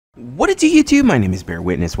What it do, YouTube? My name is Bear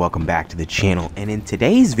Witness. Welcome back to the channel, and in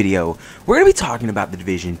today's video we're going to be talking about The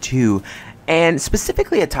Division 2, and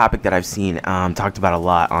specifically a topic that I've seen talked about a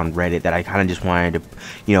lot on Reddit that I kind of just wanted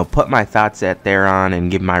to put my thoughts at there on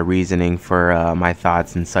and give my reasoning for my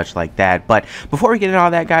thoughts and such like that. But before we get into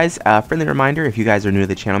all that, guys, friendly reminder, if you guys are new to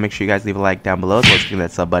the channel, make sure you guys leave a like down below, as well as click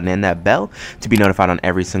that sub button and that bell to be notified on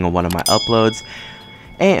every single one of my uploads.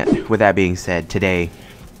 And with that being said, today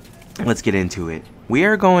let's get into it. We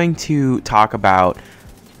are going to talk about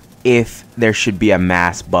if there should be a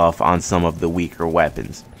mass buff on some of the weaker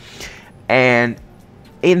weapons. And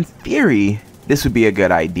in theory, this would be a good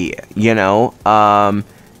idea, walk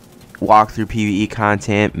through PvE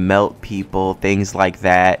content, melt people, things like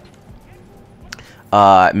that.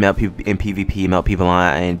 Melt people in PvP, melt people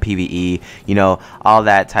in PvE, all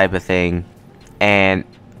that type of thing. And,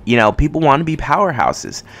 people want to be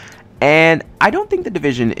powerhouses. And I don't think The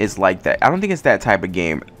Division is like that. I don't think it's that type of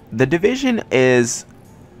game. The Division is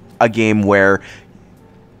a game where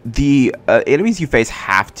the enemies you face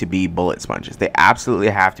have to be bullet sponges. They absolutely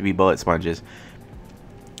have to be bullet sponges,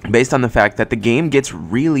 based on the fact that the game gets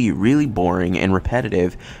really, really boring and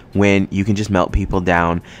repetitive when you can just melt people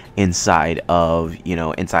down inside of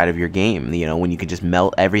your game. When you can just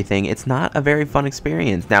melt everything, it's not a very fun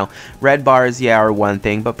experience. Now, red bars, yeah, are one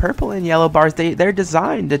thing, but purple and yellow bars, they're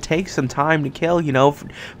designed to take some time to kill,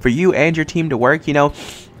 for you and your team to work.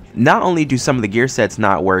 Not only do some of the gear sets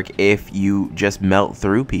not work if you just melt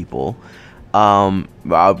through people,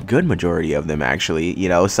 a good majority of them actually,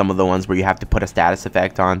 some of the ones where you have to put a status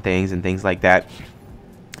effect on things and things like that,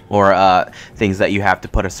 or things that you have to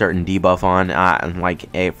put a certain debuff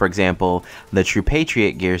on, for example, the True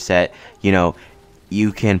Patriot gear set,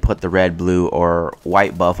 you can put the red, blue, or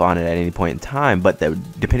white buff on it at any point in time, but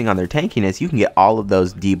depending on their tankiness, you can get all of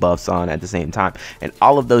those debuffs on at the same time, and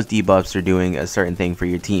all of those debuffs are doing a certain thing for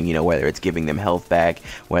your team, whether it's giving them health back,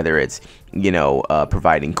 whether it's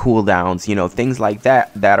providing cooldowns, things like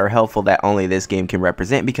that are helpful, that only this game can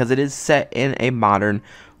represent, because it is set in a modern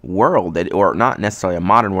world, or not necessarily a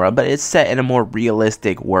modern world, but it's set in a more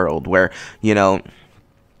realistic world where you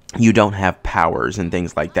don't have powers and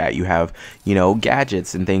things like that. You have,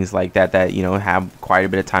 gadgets and things like that have quite a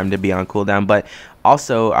bit of time to be on cooldown. But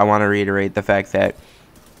also, I want to reiterate the fact that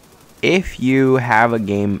if you have a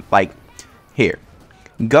game like here,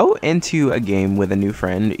 go into a game with a new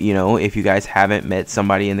friend, if you guys haven't met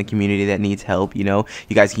somebody in the community that needs help, you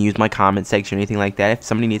guys can use my comment section or anything like that. If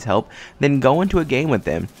somebody needs help, then go into a game with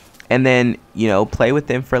them. And then, play with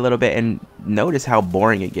them for a little bit and notice how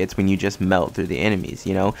boring it gets when you just melt through the enemies.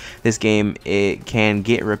 This game, it can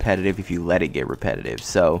get repetitive if you let it get repetitive.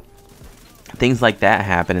 So things like that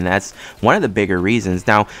happen, and that's one of the bigger reasons.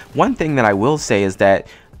 Now, one thing that I will say is that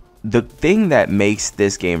the thing that makes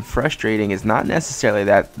this game frustrating is not necessarily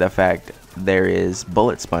the fact there is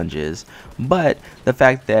bullet sponges, but the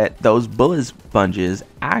fact that those bullet sponges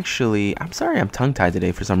actually, I'm sorry, I'm tongue-tied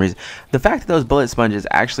today for some reason. The fact that those bullet sponges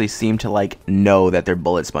actually seem to know that they're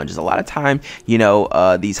bullet sponges. A lot of time,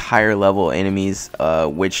 these higher level enemies,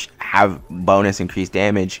 which have bonus increased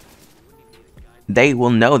damage, they will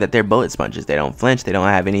know that they're bullet sponges. They don't flinch. They don't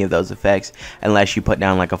have any of those effects unless you put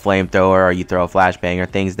down like a flamethrower or you throw a flashbang or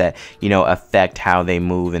things that, affect how they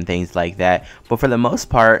move and things like that. But for the most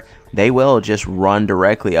part, they will just run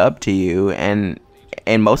directly up to you. And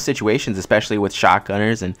in most situations, especially with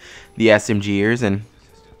shotgunners and the SMGers and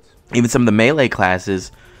even some of the melee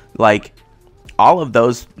classes, all of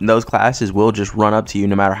those classes will just run up to you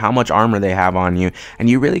no matter how much armor they have on you, and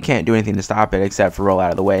you really can't do anything to stop it except for roll out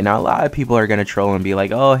of the way. Now, a lot of people are going to troll and be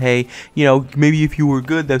like, oh, hey, maybe if you were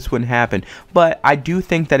good, this wouldn't happen. But I do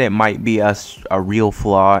think that it might be a real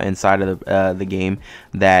flaw inside of the game,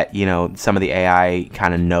 that, some of the AI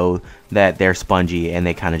kind of know that they're spongy and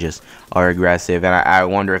they kind of just are aggressive. And I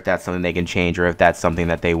wonder if that's something they can change, or if that's something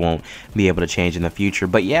that they won't be able to change in the future.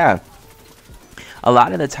 But yeah, a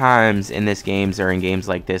lot of the times in this games, or in games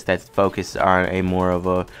like this that focus on a more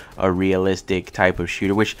of a realistic type of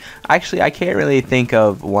shooter, which actually I can't really think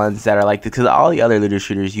of ones that are like this, because all the other looter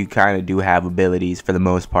shooters, you kind of do have abilities for the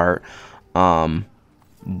most part,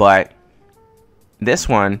 but this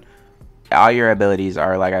one, all your abilities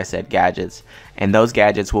are, like I said, gadgets, and those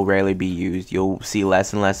gadgets will rarely be used. You'll see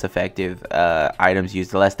less and less effective items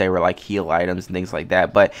used, unless they were like heal items and things like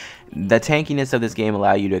that. But the tankiness of this game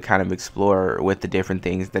allow you to kind of explore with the different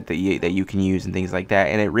things that you can use and things like that.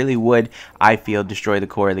 And it really would, I feel, destroy the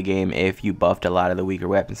core of the game if you buffed a lot of the weaker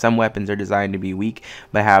weapons. Some weapons are designed to be weak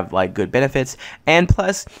but have good benefits, and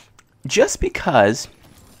plus, just because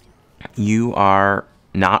you are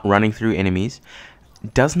not running through enemies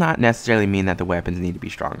does not necessarily mean that the weapons need to be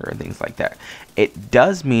stronger and things like that. It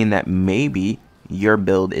does mean that maybe your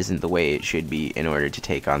build isn't the way it should be in order to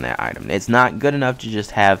take on that item. It's not good enough to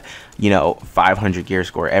just have, 500 gear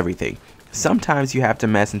score everything. Sometimes you have to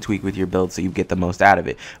mess and tweak with your build so you get the most out of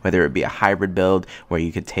it, whether it be a hybrid build where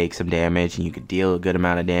you could take some damage and you could deal a good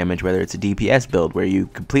amount of damage, whether it's a DPS build where you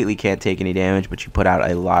completely can't take any damage but you put out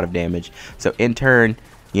a lot of damage. So in turn,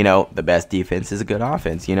 the best defense is a good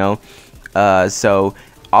offense, so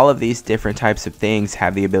all of these different types of things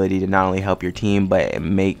have the ability to not only help your team but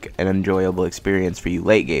make an enjoyable experience for you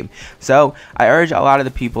late game. So I urge a lot of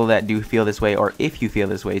the people that do feel this way, or if you feel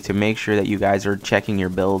this way, to make sure that you guys are checking your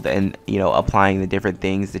build and applying the different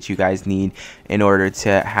things that you guys need in order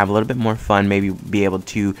to have a little bit more fun, maybe be able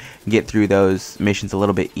to get through those missions a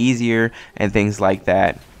little bit easier and things like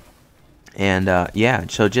that. And yeah,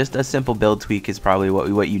 so just a simple build tweak is probably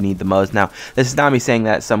what you need the most. Now, this is not me saying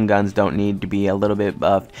that some guns don't need to be a little bit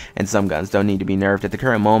buffed and some guns don't need to be nerfed. At the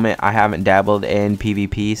current moment, I haven't dabbled in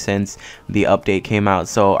PvP since the update came out,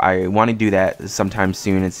 so I want to do that sometime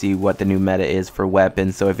soon and see what the new meta is for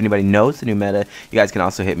weapons. So if anybody knows the new meta, you guys can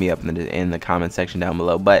also hit me up in the comment section down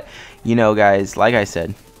below. But guys, like I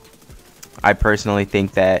said, I personally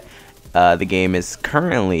think that the game is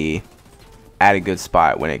currently at a good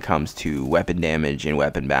spot when it comes to weapon damage and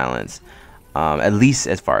weapon balance, at least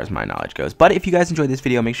as far as my knowledge goes. But if you guys enjoyed this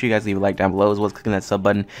video, make sure you guys leave a like down below, as well as clicking that sub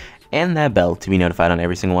button and that bell to be notified on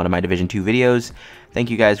every single one of my Division 2 videos.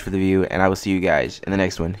 Thank you guys for the view, and I will see you guys in the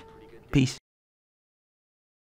next one. Peace.